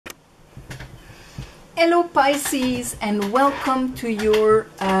Hello Pisces, and welcome to your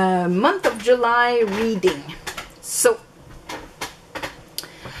month of July reading. So,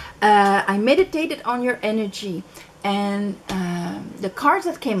 I meditated on your energy and the cards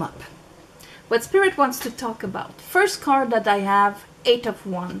that came up. What Spirit wants to talk about. First card that I have, Eight of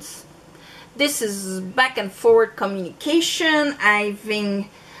Wands. This is back and forward communication, having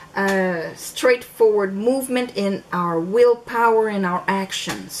straightforward movement in our willpower and our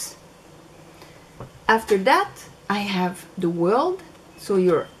actions. After that, I have the World, so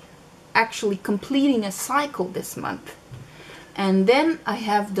you're actually completing a cycle this month. And then I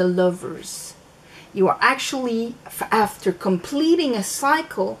have the Lovers. You are actually, after completing a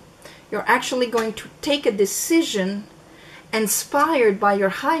cycle, you're actually going to take a decision inspired by your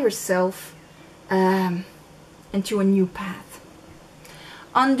higher self into a new path.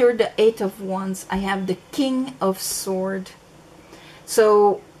 Under the Eight of Wands, I have the King of Swords.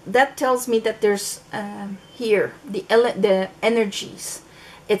 So that tells me that there's here the energies.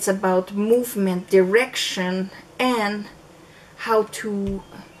 It's about movement, direction, and how to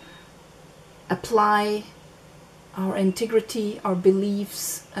apply our integrity, our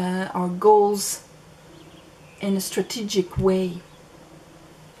beliefs, our goals in a strategic way.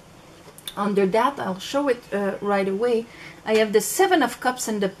 Under that, I'll show it right away. I have the Seven of Cups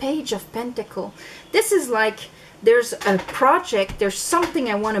and the Page of Pentacles. This is like there's a project, there's something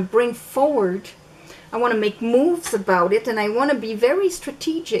I want to bring forward. I want to make moves about it, and I want to be very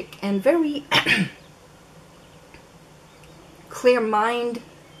strategic and very clear mind,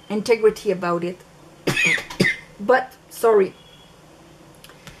 integrity about it. But, sorry.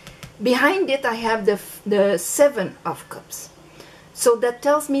 Behind it, I have the Seven of Cups. So that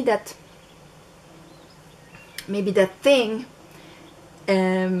tells me that maybe that thing,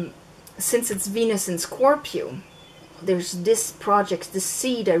 since it's Venus in Scorpio, there's this project, this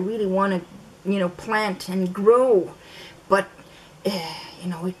seed I really want to, plant and grow. But,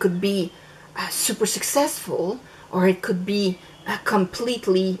 it could be super successful, or it could be a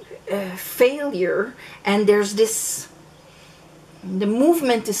completely failure. And there's this, the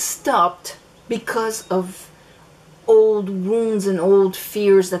movement is stopped because of old wounds and old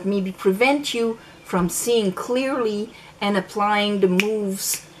fears that maybe prevent you from seeing clearly and applying the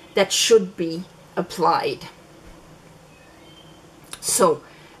moves that should be applied. So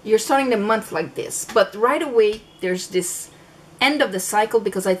you're starting the month like this, but right away there's this end of the cycle,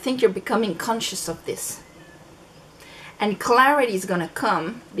 because I think you're becoming conscious of this, and clarity is gonna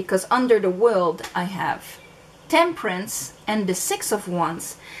come, because under the World I have Temperance and the Six of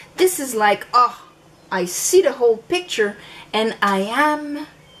Wands. This is like, I see the whole picture and I am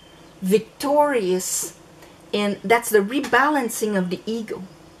victorious, and that's the rebalancing of the ego.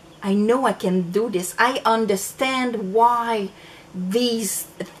 I know I can do this. I understand why this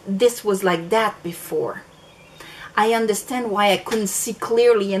was like that before. I understand why I couldn't see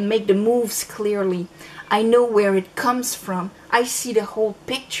clearly and make the moves clearly. I know where it comes from. I see the whole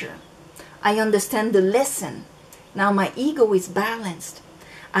picture. I understand the lesson. Now my ego is balanced.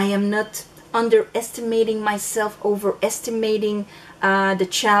 I am not underestimating myself, overestimating the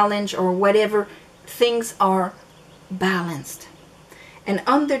challenge or whatever. Things are balanced. And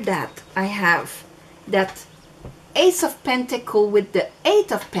under that, I have that Ace of Pentacles with the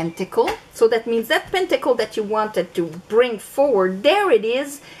Eight of Pentacles. So that means that pentacle that you wanted to bring forward, there it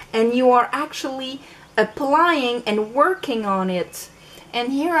is, and you are actually applying and working on it.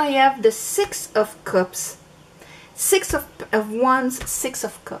 And here I have the Six of Cups, Six of Wands, Six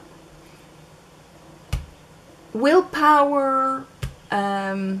of Cups. Willpower,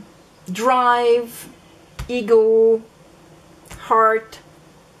 drive, ego, heart,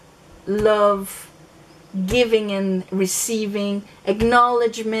 love, giving and receiving,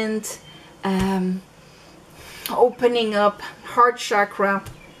 acknowledgement, opening up, heart chakra.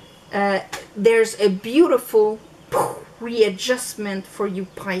 There's a beautiful readjustment for you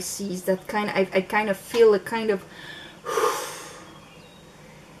Pisces. That I kind of feel a kind of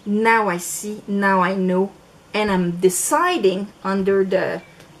now I see, now I know, and I'm deciding. Under the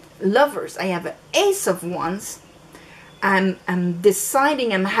Lovers, I have an Ace of Wands. I'm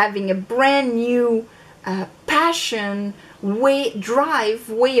deciding, I'm having a brand new passion, drive,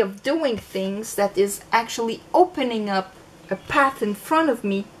 way of doing things that is actually opening up a path in front of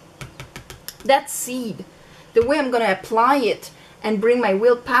me. That seed, the way I'm going to apply it and bring my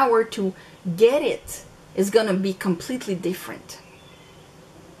willpower to get it, is going to be completely different.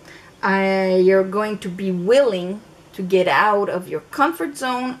 You're going to be willing to get out of your comfort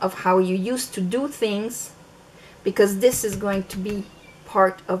zone of how you used to do things, because this is going to be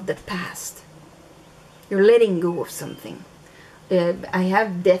part of the past. You're letting go of something. I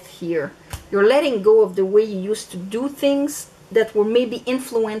have death here. You're letting go of the way you used to do things that were maybe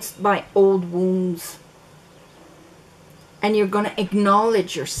influenced by old wounds. And you're going to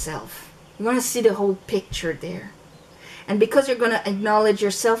acknowledge yourself. You're going to see the whole picture there. And because you're going to acknowledge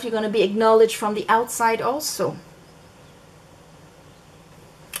yourself, you're going to be acknowledged from the outside also.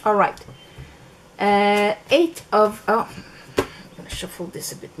 All right. Eight of... Oh, I'm going to shuffle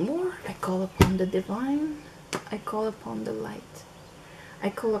this a bit more. I call upon the divine. I call upon the light. I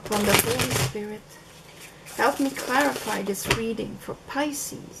call upon the Holy Spirit. Help me clarify this reading for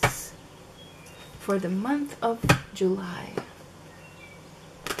Pisces for the month of July.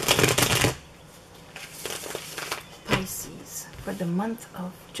 Pisces for the month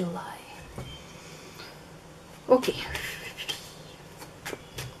of July. Okay.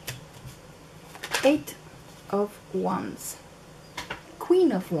 Eight of Wands.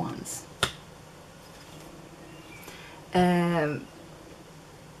 Queen of Wands.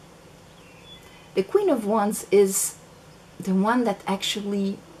 The Queen of Wands is the one that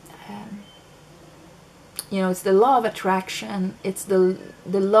actually, you know, it's the law of attraction. It's the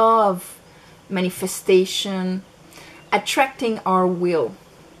law of manifestation, attracting our will,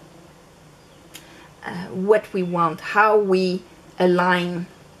 what we want, how we align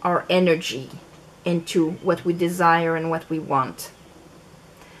our energy into what we desire and what we want.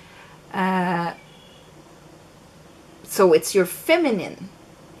 So it's your feminine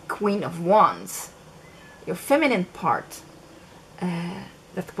Queen of Wands, your feminine part,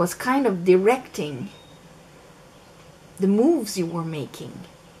 that was kind of directing the moves you were making,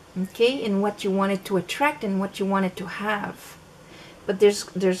 okay, and what you wanted to attract and what you wanted to have. But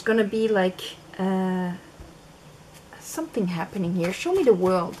there's gonna be like something happening here. Show me the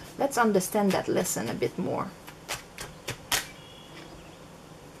world. Let's understand that lesson a bit more.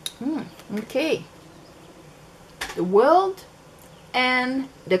 Okay. The world and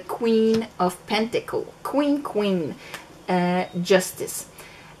the Queen of Pentacles. Queen, justice.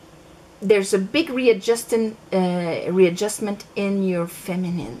 There's a big readjustment in your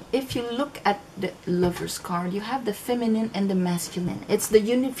feminine. If you look at the Lover's card, you have the feminine and the masculine. It's the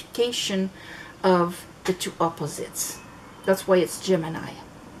unification of the two opposites. That's why it's Gemini.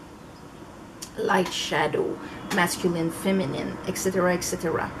 Light, shadow, masculine, feminine, etc.,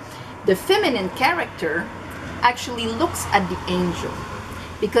 etc. The feminine character actually looks at the angel,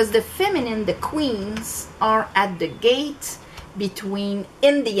 because the feminine, the queens, are at the gate between,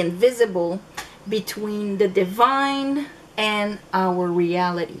 in the invisible, between the divine and our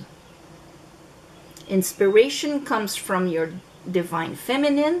reality. Inspiration comes from your divine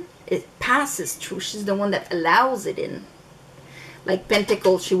feminine. It passes through. She's the one that allows it in. Like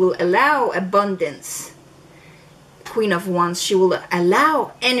Pentacles, she will allow abundance. Queen of Wands, she will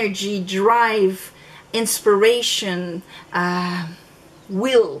allow energy, drive, inspiration,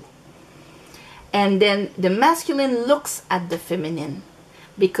 will. And then the masculine looks at the feminine,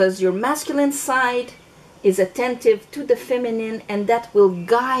 because your masculine side is attentive to the feminine, and that will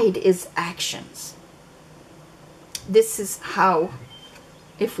guide his actions. This is how,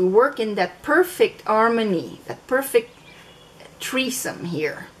 if we work in that perfect harmony, that perfect threesome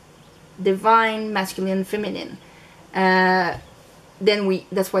here, divine, masculine, feminine, then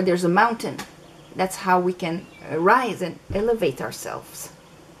that's why there's a mountain. That's how we can rise and elevate ourselves.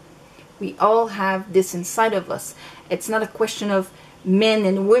 We all have this inside of us. It's not a question of men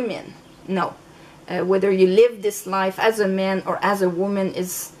and women. No. Whether you live this life as a man or as a woman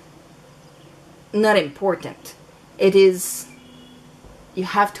is not important. It is, you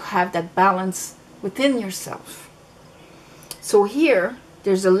have to have that balance within yourself. So here,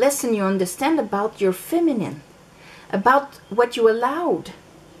 there's a lesson you understand about your feminine, about what you allowed.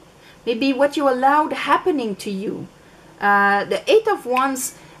 Maybe what you allowed happening to you. The Eight of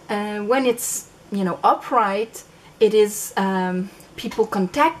Wands, when it's, you know, upright, it is people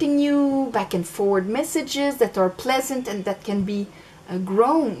contacting you, back and forward messages that are pleasant and that can be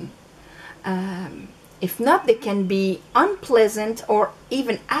grown. If not, they can be unpleasant or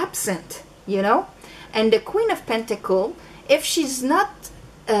even absent, you know. And the Queen of Pentacles, if she's not,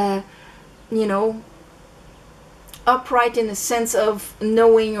 you know, upright in the sense of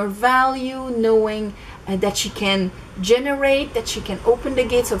knowing your value, knowing that she can generate, that she can open the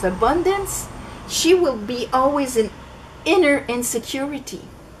gates of abundance, she will be always in inner insecurity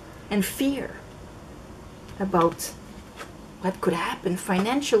and fear about what could happen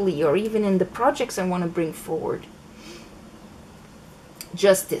financially or even in the projects I want to bring forward.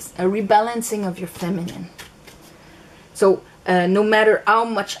 Justice, a rebalancing of your feminine. So no matter how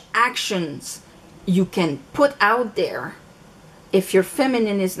much actions you can put out there, if your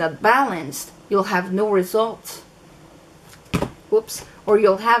feminine is not balanced, you'll have no results. Whoops. Or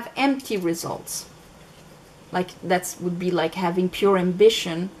you'll have empty results. Like that would be like having pure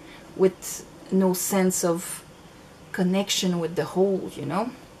ambition with no sense of connection with the whole, you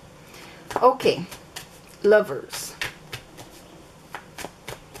know. Okay, Lovers.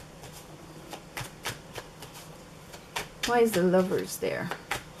 Why is the Lovers there?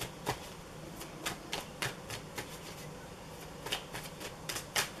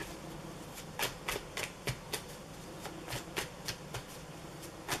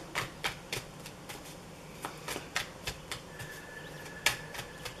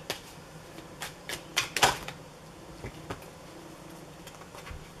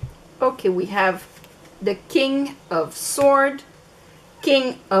 Okay, we have the King of Sword,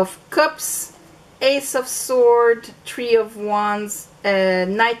 King of Cups, Ace of Sword, Three of Wands,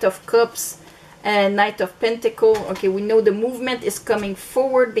 Knight of Cups, Knight of Pentacle. Okay, we know the movement is coming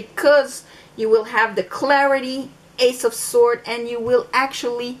forward because you will have the clarity, Ace of Sword, and you will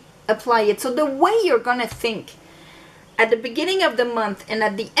actually apply it. So the way you're gonna think at the beginning of the month and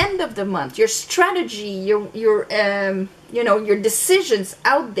at the end of the month, your strategy, your you know, your decisions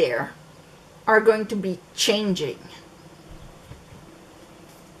out there are going to be changing.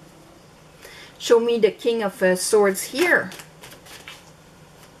 Show me the King of Swords here.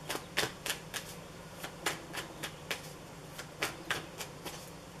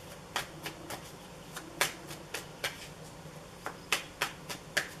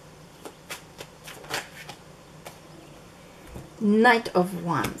 Knight of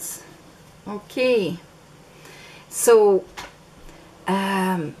Wands. Okay, so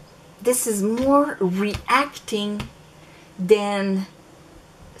this is more reacting than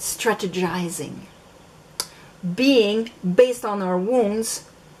strategizing. Being based on our wounds,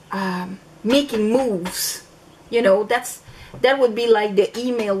 making moves. You know, that would be like the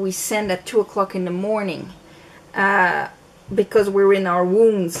email we send at 2 o'clock in the morning, because we're in our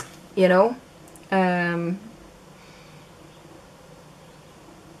wounds, you know.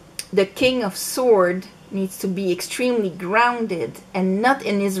 The King of Sword needs to be extremely grounded and not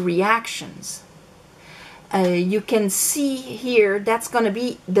in his reactions. You can see here, that's going to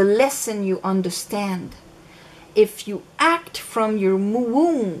be the lesson you understand. If you act from your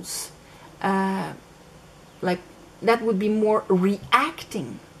wounds, like that would be more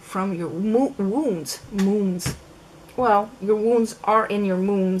reacting from your wounds. Well, your wounds are in your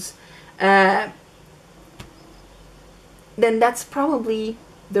wounds. Then that's probably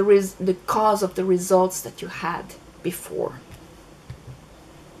the cause of the results that you had before.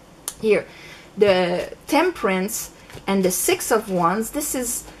 Here, the Temperance and the Six of Wands, this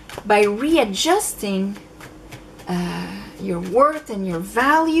is by readjusting your worth and your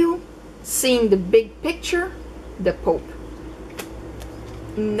value, seeing the big picture, the Pope.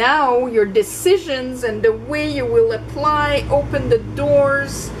 Now your decisions and the way you will apply, open the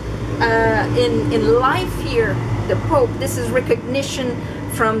doors in life here, the Pope. This is recognition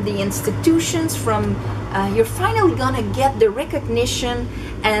from the institutions, from you're finally gonna get the recognition,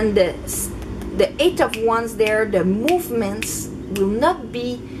 and the Eight of Wands there, the movements will not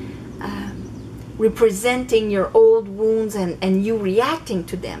be representing your old wounds and you reacting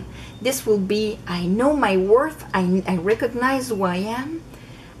to them. This will be, I know my worth, I recognize who I am,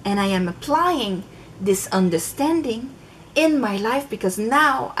 and I am applying this understanding in my life because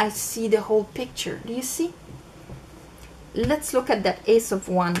now I see the whole picture. Do you see? Let's look at that Ace of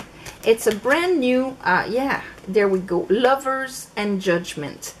Wands. It's a brand new, yeah, there we go, Lovers and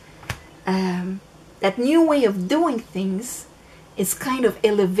Judgment. That new way of doing things is kind of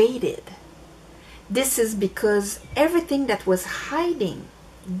elevated. This is because everything that was hiding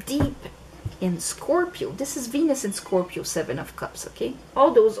deep in Scorpio, this is Venus in Scorpio, Seven of Cups, okay?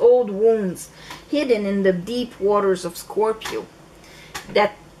 All those old wounds hidden in the deep waters of Scorpio,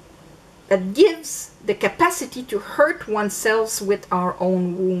 that gives the capacity to hurt oneself with our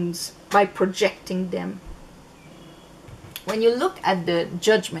own wounds by projecting them. When you look at the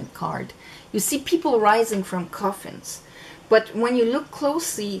Judgment card, you see people rising from coffins. But when you look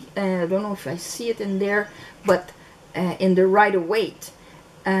closely, I don't know if I see it in there, but in the Rider-Waite,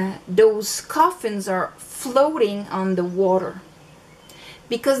 those coffins are floating on the water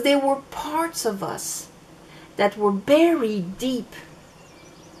because they were parts of us that were buried deep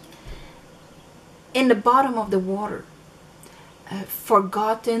in the bottom of the water,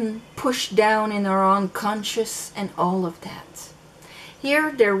 forgotten, pushed down in our unconscious, and all of that.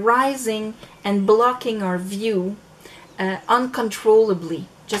 Here they're rising and blocking our view uncontrollably,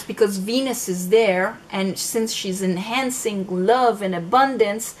 just because Venus is there, and since she's enhancing love and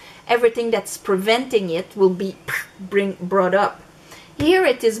abundance, everything that's preventing it will be brought up. Here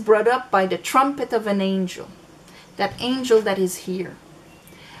it is brought up by the trumpet of an angel that angel that is here,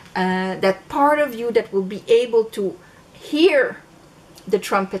 that part of you that will be able to hear the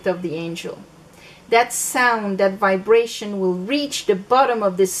trumpet of the angel. That sound, that vibration will reach the bottom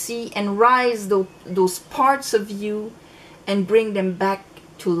of the sea and rise those parts of you and bring them back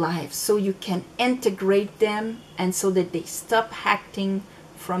to life, so you can integrate them, and so that they stop acting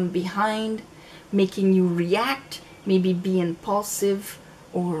from behind, making you react, maybe be impulsive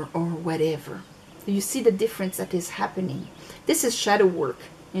or whatever. You see the difference that is happening. This is shadow work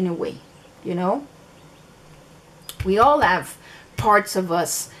in a way, you know. We all have parts of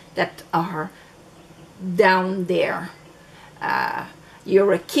us that are down there.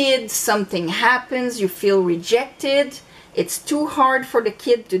 You're a kid, something happens, you feel rejected. It's too hard for the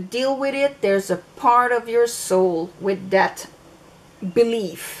kid to deal with it. There's a part of your soul with that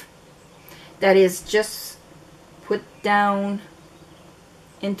belief that is just put down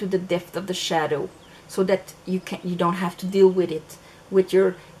into the depth of the shadow, so that you don't have to deal with it with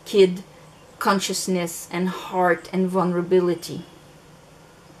your kid consciousness and heart and vulnerability.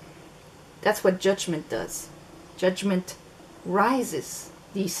 That's what judgment does. Judgment rises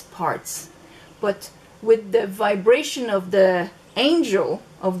these parts, but with the vibration of the angel,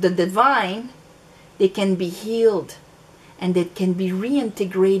 of the divine, they can be healed, and they can be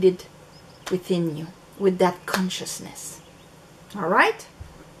reintegrated within you with that consciousness. All right?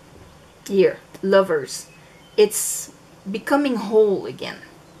 Here, lovers, it's becoming whole again.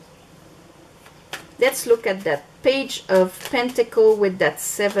 Let's look at that Page of Pentacles with that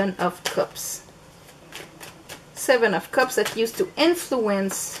Seven of Cups. Seven of Cups that used to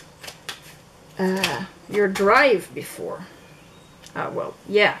influence your drive before. Well,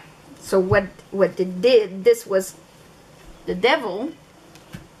 yeah. So what it did, this was the devil.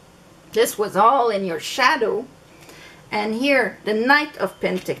 This was all in your shadow. And here, the Knight of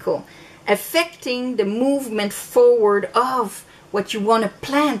Pentacles, affecting the movement forward of what you want to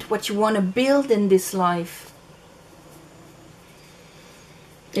plant, what you want to build in this life.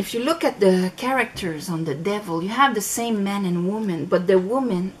 If you look at the characters on the devil, you have the same man and woman, but the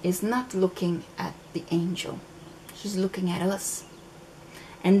woman is not looking at the angel. She's looking at us.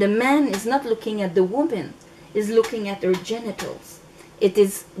 And the man is not looking at the woman, is looking at her genitals. It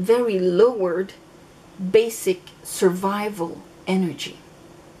is very lowered, basic survival energy.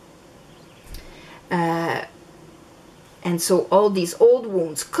 And so all these old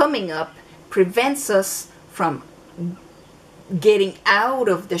wounds coming up prevents us from getting out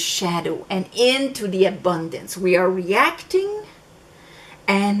of the shadow and into the abundance. We are reacting,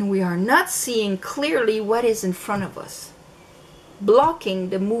 and we are not seeing clearly what is in front of us, blocking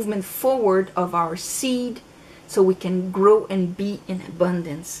the movement forward of our seed so we can grow and be in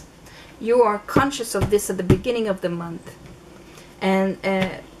abundance. You are conscious of this at the beginning of the month. And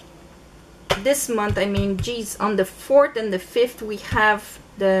this month, I mean, geez, on the 4th and the 5th, we have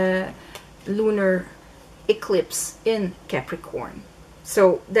the lunar eclipse in Capricorn.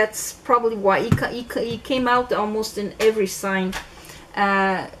 So that's probably why he came out almost in every sign.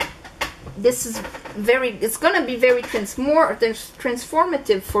 This is it's gonna be very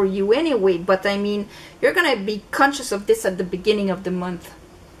transformative for you anyway, but I mean, you're gonna be conscious of this at the beginning of the month.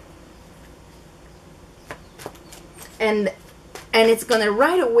 And it's gonna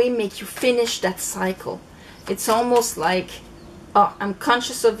right away make you finish that cycle. It's almost like, oh, I'm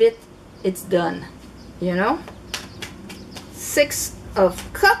conscious of it, it's done, you know. 6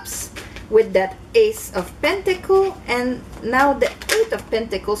 of Cups with that Ace of Pentacles, and now the 8 of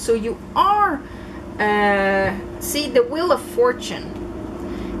Pentacles. So you are, see, the Wheel of Fortune.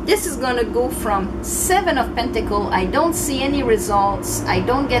 This is gonna go from 7 of Pentacles, I don't see any results, I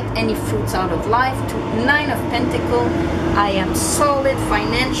don't get any fruits out of life, to 9 of Pentacles, I am solid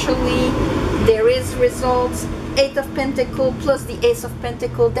financially, there is results. 8 of Pentacles plus the Ace of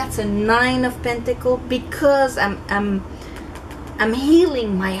Pentacles, that's a 9 of Pentacles, because I'm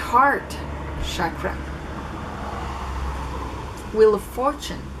healing my heart chakra. Wheel of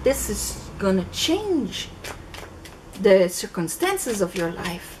Fortune, this is gonna change the circumstances of your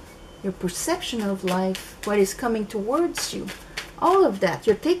life, your perception of life, what is coming towards you, all of that.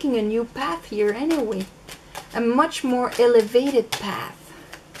 You're taking a new path here anyway, a much more elevated path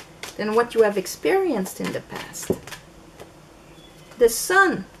than what you have experienced in the past. The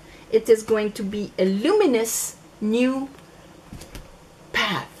Sun, it is going to be a luminous new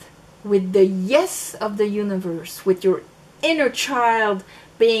path with the yes of the universe, with your inner child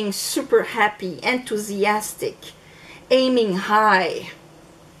being super happy, enthusiastic, aiming high,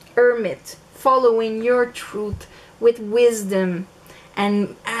 hermit, following your truth with wisdom,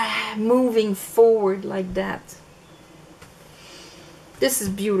 and moving forward like that. This is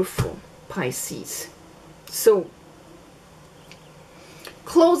beautiful, Pisces. So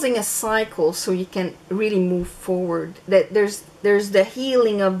closing a cycle so you can really move forward. That there's the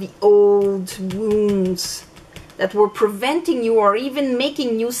healing of the old wounds that were preventing you, or even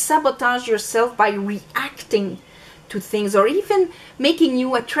making you sabotage yourself by reacting to things, or even making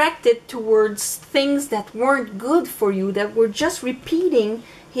you attracted towards things that weren't good for you, that were just repeating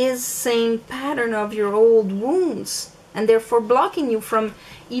his same pattern of your old wounds, and therefore blocking you from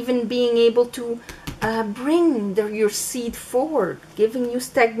even being able to bring your seed forward, giving you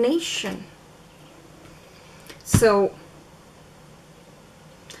stagnation. So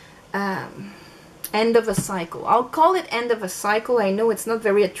end of a cycle. I'll call it end of a cycle. I know it's not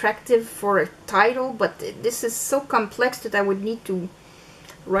very attractive for a title, but this is so complex that I would need to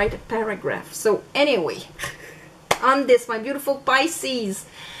write a paragraph. So anyway, on this, my beautiful Pisces,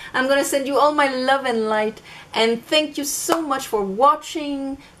 I'm gonna send you all my love and light, and thank you so much for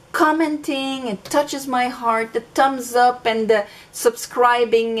watching, commenting. It touches my heart, the thumbs up and the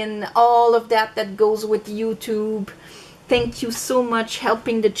subscribing and all of that that goes with YouTube. Thank you so much,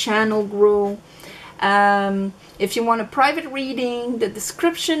 helping the channel grow. If you want a private reading, the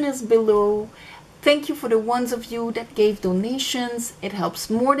description is below. Thank you for the ones of you that gave donations. It helps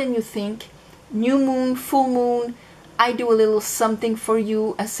more than you think. New moon, full moon, I do a little something for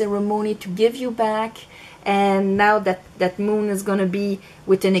you, a ceremony to give you back. And now that moon is going to be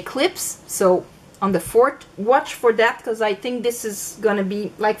with an eclipse, so on the 4th, watch for that, because I think this is going to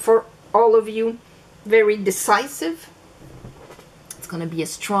be, like for all of you, very decisive. It's going to be a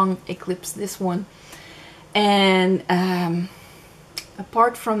strong eclipse, this one. And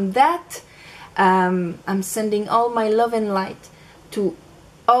apart from that, I'm sending all my love and light to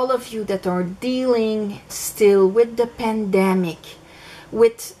all of you that are dealing still with the pandemic,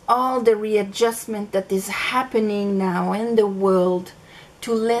 with all the readjustment that is happening now in the world,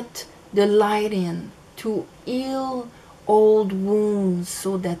 to let the light in, to heal old wounds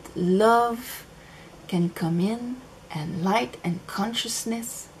so that love can come in, and light and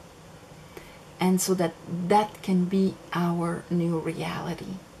consciousness, and so that that can be our new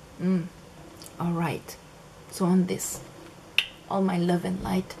reality. All right, so on this, all my love and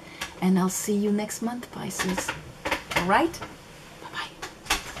light, and I'll see you next month, Pisces. All right.